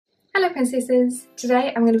Hello princesses!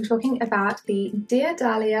 Today I'm going to be talking about the Dear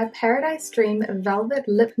Dahlia Paradise Dream Velvet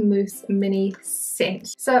Lip Mousse Mini Set.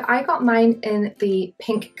 So I got mine in the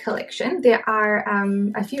pink collection. There are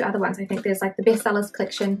a few other ones. I think there's like the bestsellers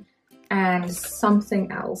collection and something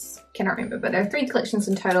else. Cannot remember, but there are 3 collections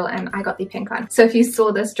in total and I got the pink one. So if you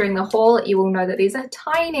saw this during the haul, you will know that these are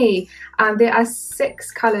tiny. There are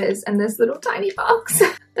 6 colours in this little tiny box.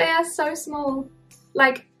 They are so small.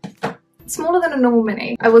 Like, smaller than a normal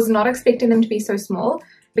mini. I was not expecting them to be so small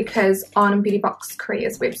because on Beauty Box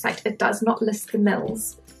Korea's website it does not list the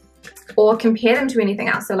mils or compare them to anything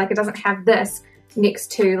else. So like it doesn't have this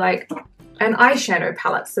next to like an eyeshadow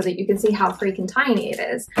palette so that you can see how freaking tiny it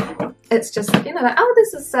is. It's just, you know, like, oh,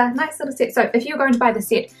 this is a nice little set. So if you're going to buy the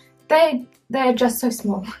set, they're just so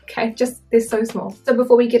small, okay? They're so small. So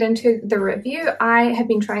before we get into the review, I have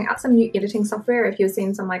been trying out some new editing software. If you've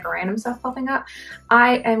seen some like random stuff popping up,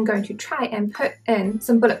 I am going to try and put in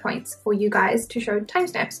some bullet points for you guys to show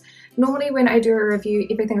timestamps. Normally when I do a review,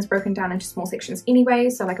 everything is broken down into small sections anyway,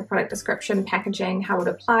 so like a product description, packaging, how it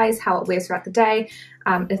applies, how it wears throughout the day,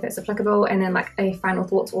 if it's applicable, and then like a final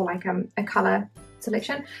thoughts or like a color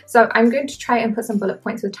selection. So I'm going to try and put some bullet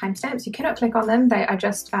points with timestamps. You cannot click on them, they are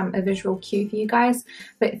just a visual cue for you guys,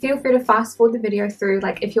 but feel free to fast forward the video through.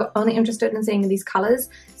 Like if you're only interested in seeing these colors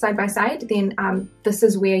side by side, then this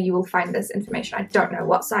is where you will find this information. I don't know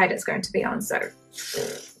what side it's going to be on, so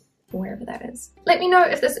wherever that is. Let me know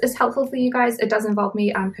if this is helpful for you guys. It does involve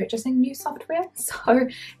me purchasing new software, so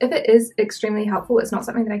if it is extremely helpful, it's not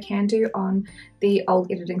something that I can do on the old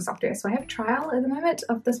editing software. So I have a trial at the moment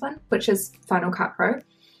of this one, which is Final Cut Pro,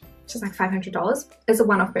 which is like $500. It's a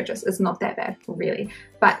one-off purchase. It's not that bad, really.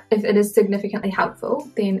 But if it is significantly helpful,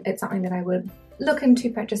 then it's something that I would look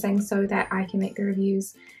into purchasing so that I can make the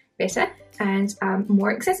reviews better and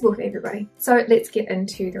more accessible for everybody. So let's get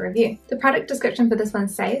into the review. The product description for this one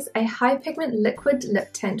says, a high pigment liquid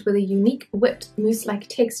lip tint with a unique whipped mousse-like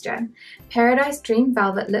texture. Paradise Dream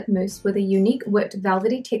Velvet Lip Mousse with a unique whipped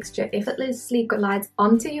velvety texture effortlessly glides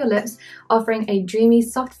onto your lips, offering a dreamy,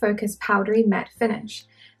 soft focus, powdery matte finish.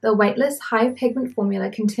 The weightless, high pigment formula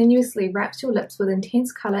continuously wraps your lips with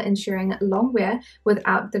intense colour, ensuring long wear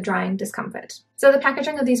without the drying discomfort. So the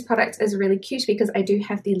packaging of these products is really cute because I do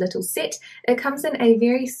have the little set. It comes in a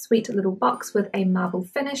very sweet little box with a marble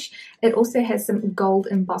finish. It also has some gold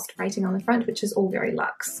embossed writing on the front, which is all very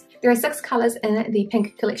luxe. There are 6 colours in the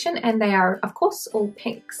pink collection and they are, of course, all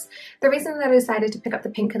pinks. The reason that I decided to pick up the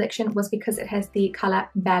pink collection was because it has the colour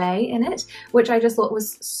Ballet in it, which I just thought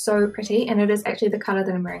was so pretty, and it is actually the colour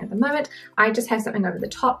that I'm wearing at the moment. I just have something over the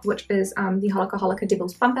top, which is the Holika Holika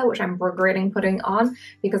Devil's Bumper, which I'm regretting putting on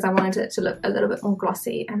because I wanted it to look a little bit more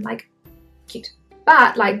glossy and like cute.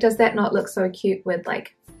 But like, does that not look so cute with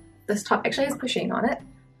like this top? Actually has pushing on it.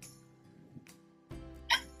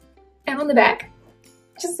 And on the back,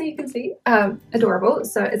 just so you can see, adorable.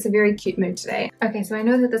 So it's a very cute mood today. Okay, so I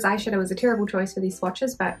know that this eyeshadow was a terrible choice for these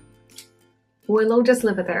swatches, but we'll all just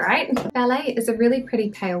live with it, right? Ballet is a really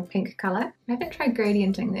pretty pale pink color. I haven't tried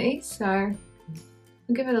gradienting these, so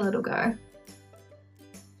I'll give it a little go.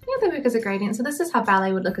 Yeah, they work as a gradient. So this is how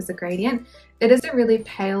Ballet would look as a gradient. It is a really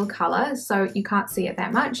pale color, so you can't see it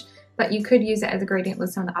that much, but you could use it as a gradient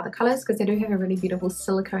with some of the other colors because they do have a really beautiful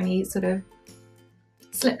silicone-y sort of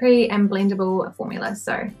slippery and blendable formula.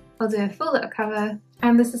 So I'll do a full lip cover,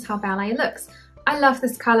 and this is how Ballet looks. I love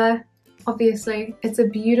this color, obviously. It's a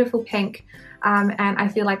beautiful pink, and I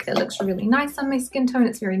feel like it looks really nice on my skin tone.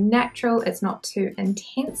 It's very natural, it's not too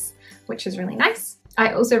intense, which is really nice.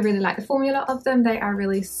 I also really like the formula of them. They are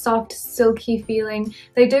really soft, silky feeling.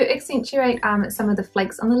 They do accentuate some of the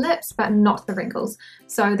flakes on the lips, but not the wrinkles.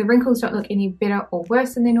 So the wrinkles don't look any better or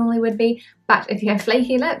worse than they normally would be. But if you have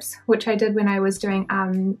flaky lips, which I did when I was doing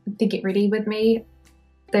the Get Ready With Me,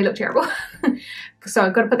 they look terrible. So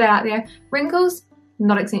I've got to put that out there. Wrinkles,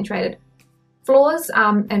 not accentuated. Flaws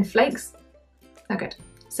and flakes, are good.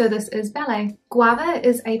 So this is Ballet. Guava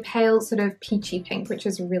is a pale sort of peachy pink, which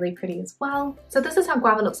is really pretty as well. So this is how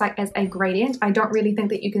Guava looks like as a gradient. I don't really think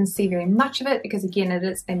that you can see very much of it because again, it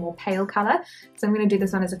is a more pale color. So I'm going to do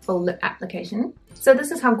this one as a full lip application. So this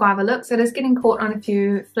is how Guava looks. It is getting caught on a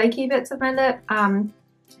few flaky bits of my lip,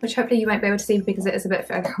 which hopefully you won't be able to see because it is a bit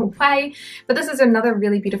further away. But this is another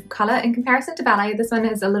really beautiful color. In comparison to Ballet, this one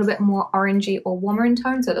is a little bit more orangey or warmer in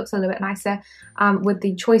tone, so it looks a little bit nicer with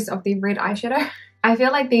the choice of the red eyeshadow. I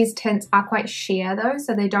feel like these tints are quite sheer though,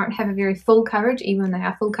 so they don't have a very full coverage even when they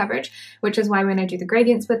are full coverage, which is why when I do the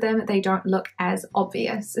gradients with them, they don't look as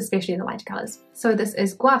obvious, especially the lighter colors. So this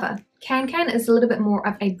is Guava. Can Can is a little bit more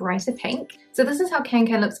of a brighter pink. So this is how Can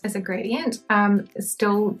Can looks as a gradient. It's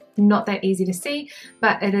still not that easy to see,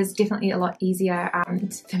 but it is definitely a lot easier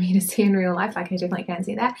for me to see in real life. Like I definitely can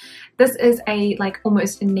see that. This is a like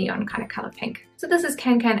almost neon kind of color pink. So this is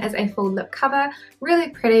Can Can as a full lip cover. Really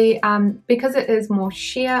pretty because it is more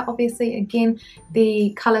sheer. Obviously, again,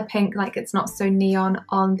 the color pink, like it's not so neon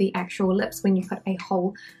on the actual lips when you put a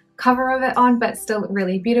whole cover of it on, but still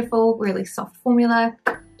really beautiful, really soft formula.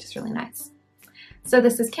 Just really nice. So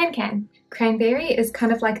this is Can Can. Cranberry is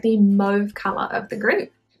kind of like the mauve color of the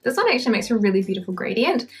group. This one actually makes a really beautiful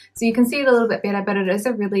gradient, so you can see it a little bit better, but it is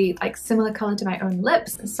a really like similar color to my own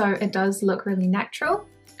lips, so it does look really natural.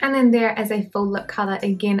 And then there as a full lip color,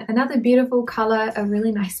 again, another beautiful color, a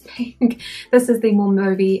really nice pink. This is the more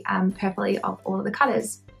mauvey purpley of all of the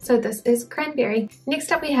colors. So this is Cranberry.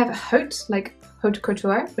 Next up we have Haute, like Haute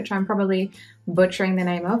Couture, which I'm probably butchering the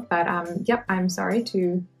name of, but yep, I'm sorry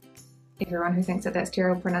to everyone who thinks that that's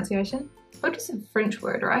terrible pronunciation. Haute is a French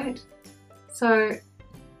word, right? So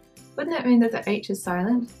wouldn't that mean that the H is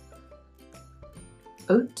silent?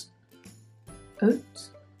 Haute? Haute?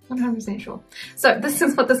 100% sure. So this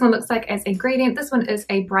is what this one looks like as a gradient. This one is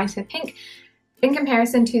a brighter pink in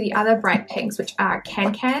comparison to the other bright pinks, which are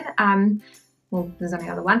Can Can. Well, there's only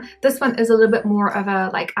other one. This one is a little bit more of a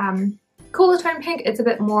like cooler tone pink. It's a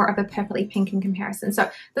bit more of a purpley pink in comparison. So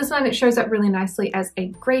this one, it shows up really nicely as a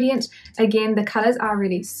gradient. Again, the colors are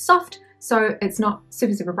really soft, so it's not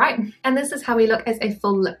super bright. And this is how we look as a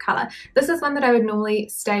full lip color. This is one that I would normally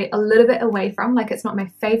stay a little bit away from. Like it's not my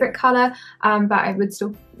favorite color, but I would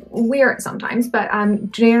still wear it sometimes. But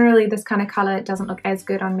generally this kind of color doesn't look as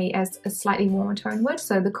good on me as a slightly warmer tone would.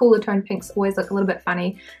 So the cooler tone pinks always look a little bit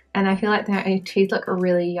funny, and I feel like their teeth look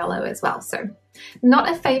really yellow as well. So not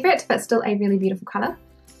a favorite, but still a really beautiful color.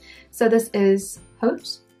 So this is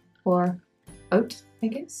Haute, or Haute, I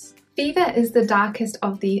guess. Fever is the darkest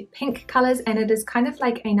of the pink colors, and it is kind of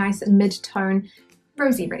like a nice mid-tone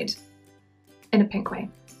rosy red in a pink way.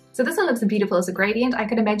 So this one looks beautiful as a gradient. I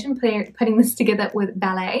could imagine putting this together with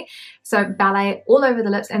Ballet. So Ballet all over the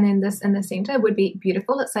lips, and then this in the center would be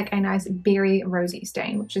beautiful. It's like a nice berry rosy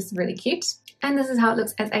stain, which is really cute. And this is how it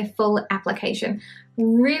looks as a full application.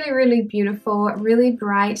 Really beautiful, really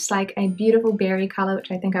bright, like a beautiful berry color,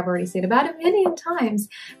 which I think I've already said about a million times.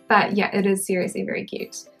 But yeah, it is seriously very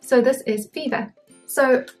cute. So this is Fever.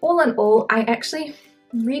 So all in all, I actually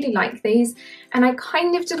really like these, and I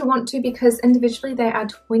kind of didn't want to because individually they are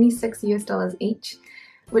 $26 US each,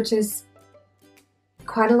 which is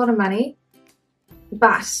quite a lot of money,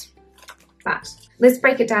 but let's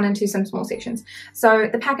break it down into some small sections. So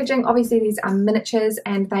the packaging, obviously these are miniatures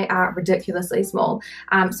and they are ridiculously small.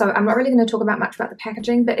 So I'm not really going to talk about much about the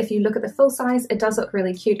packaging, but if you look at the full size, it does look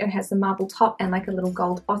really cute. It has the marble top and like a little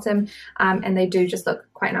gold bottom, and they do just look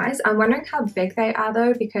quite nice. I'm wondering how big they are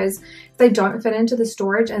though, because if they don't fit into the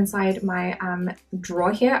storage inside my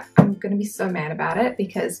drawer here, I'm going to be so mad about it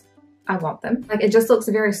because I want them. Like it just looks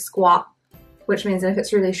very squat, which means that if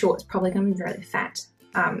it's really short, it's probably going to be really fat.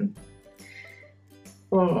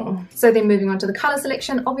 So then moving on to the color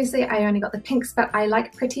selection, obviously I only got the pinks, but I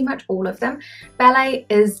like pretty much all of them. Ballet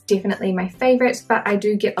is definitely my favorite, but I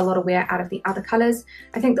do get a lot of wear out of the other colors.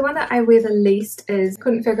 I think the one that I wear the least is,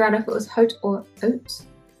 couldn't figure out if it was Haute or Haute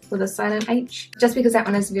with a silent H. Just because that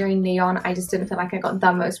one is very neon, I just didn't feel like I got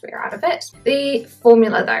the most wear out of it. The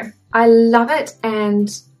formula though, I love it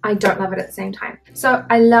and I don't love it at the same time. So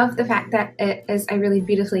I love the fact that it is a really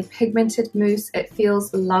beautifully pigmented mousse. It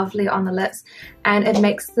feels lovely on the lips and it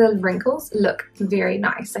makes the wrinkles look very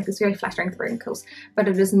nice. Like it's very flattering for wrinkles, but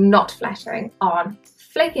it is not flattering on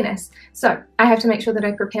flakiness. So I have to make sure that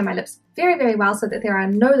I prepare my lips very well so that there are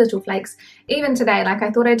no little flakes. Even today, like I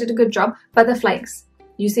thought I did a good job, but the flakes,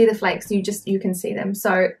 you see the flakes, you can see them.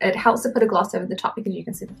 So it helps to put a gloss over the top because you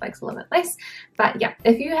can see the flakes a little bit less. But yeah,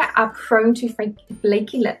 if you are prone to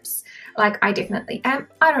flaky lips, like I definitely am,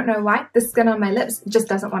 I don't know why, the skin on my lips just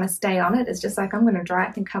doesn't want to stay on it. It's just like I'm going to dry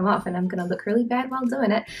it and come off and I'm going to look really bad while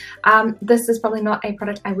doing it. This is probably not a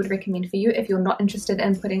product I would recommend for you if you're not interested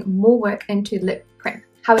in putting more work into lip prep.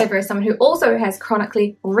 However, as someone who also has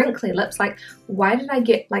chronically wrinkly lips, like why did I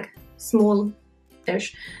get like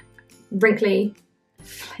small-ish wrinkly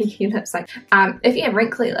flaky lips? Like if you have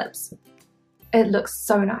wrinkly lips, it looks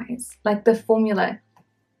so nice. Like the formula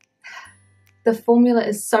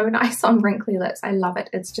is so nice on wrinkly lips. I love it.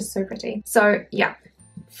 It's just so pretty. So yeah,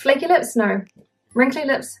 flaky lips, no. Wrinkly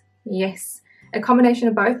lips, yes. A combination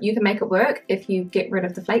of both, you can make it work if you get rid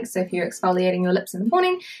of the flakes. So if you're exfoliating your lips in the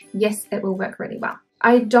morning, yes, it will work really well.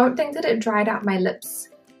 I don't think that it dried out my lips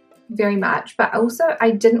very much, but also I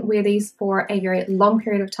didn't wear these for a very long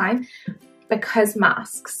period of time because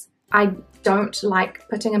masks. I don't like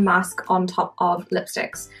putting a mask on top of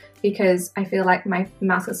lipsticks because I feel like my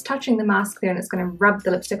mask is touching the mask, then it's going to rub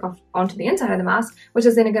the lipstick off onto the inside of the mask, which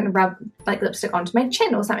is then going to rub like lipstick onto my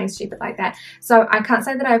chin or something stupid like that. So I can't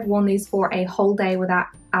say that I've worn these for a whole day without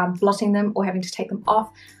blotting them or having to take them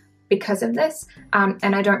off because of this,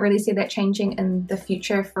 and I don't really see that changing in the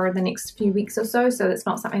future for the next few weeks or so, so it's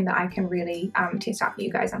not something that I can really test out for you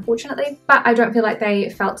guys, unfortunately. But I don't feel like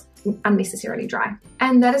they felt unnecessarily dry.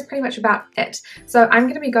 And that is pretty much about it. So I'm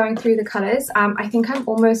going to be going through the colours. I think I'm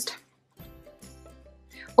almost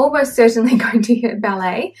certainly going to hit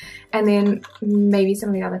Ballet, and then maybe some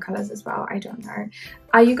of the other colours as well, I don't know.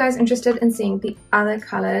 Are you guys interested in seeing the other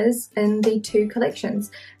colours in the 2 collections?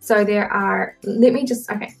 So there are, let me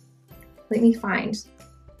find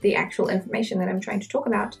the actual information that I'm trying to talk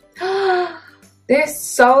about. They're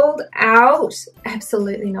sold out.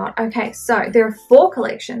 Absolutely not. Okay, so there are 4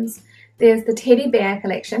 collections. There's the Teddy Bear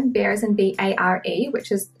collection, Bear as in B-A-R-E,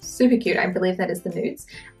 which is super cute. I believe that is the nudes.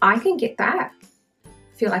 I can get that.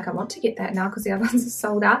 Feel like I want to get that now because the other ones are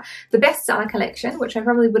sold out. The bestseller collection, which I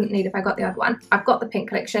probably wouldn't need if I got the other one. I've got the pink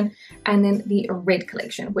collection, and then the red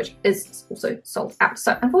collection, which is also sold out.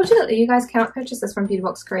 So unfortunately you guys cannot purchase this from Beauty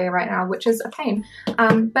Box Korea right now, which is a pain.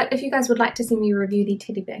 But if you guys would like to see me review the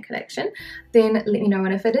Teddy Bear collection, then let me know,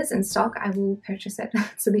 and if it is in stock I will purchase it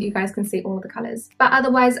so that you guys can see all of the colours. But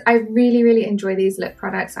otherwise I really enjoy these lip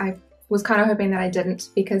products. I was kind of hoping that I didn't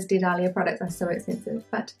because Dear Dahlia products are so expensive,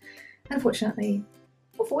 but unfortunately,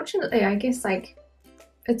 I guess, like,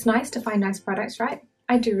 it's nice to find nice products, right?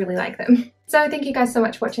 I do really like them. So thank you guys so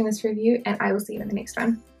much for watching this review, and I will see you in the next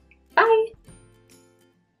one. Bye!